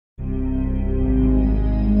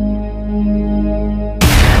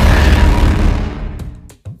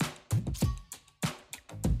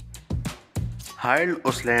Hilde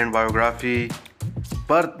Osland biography.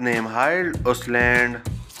 Birth name Hilde Osland.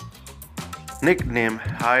 Nickname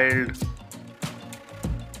Hilde.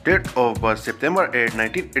 Date of birth September 8,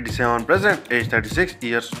 1987. Present age 36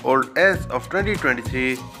 years old as of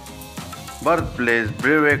 2023. Birthplace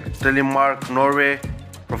Brevik, Telemark, Norway.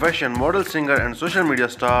 Profession model, singer and social media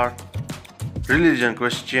star. Religion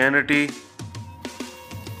Christianity.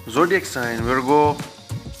 Zodiac sign Virgo.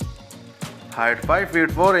 Height 5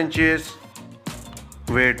 feet 4 inches.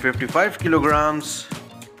 Weight 55 kilograms.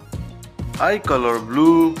 Eye color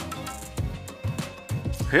blue.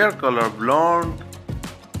 Hair color blonde.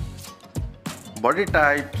 Body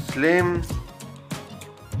type slim.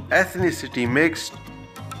 Ethnicity mixed.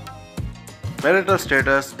 Marital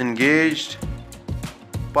status engaged.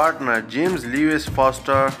 Partner James Lewis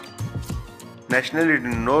Foster. Nationality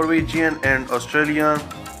Norwegian and Australian.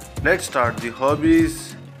 Let's start the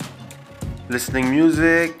hobbies. Listening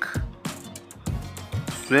music.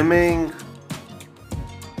 Swimming.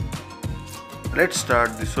 Let's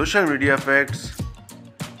start the social media facts.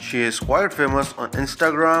 She is quite famous on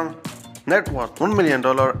Instagram. Net worth $1 million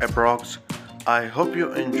approx. I hope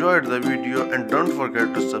you enjoyed the video and don't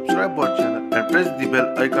forget to subscribe our channel and press the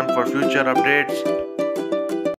bell icon for future updates.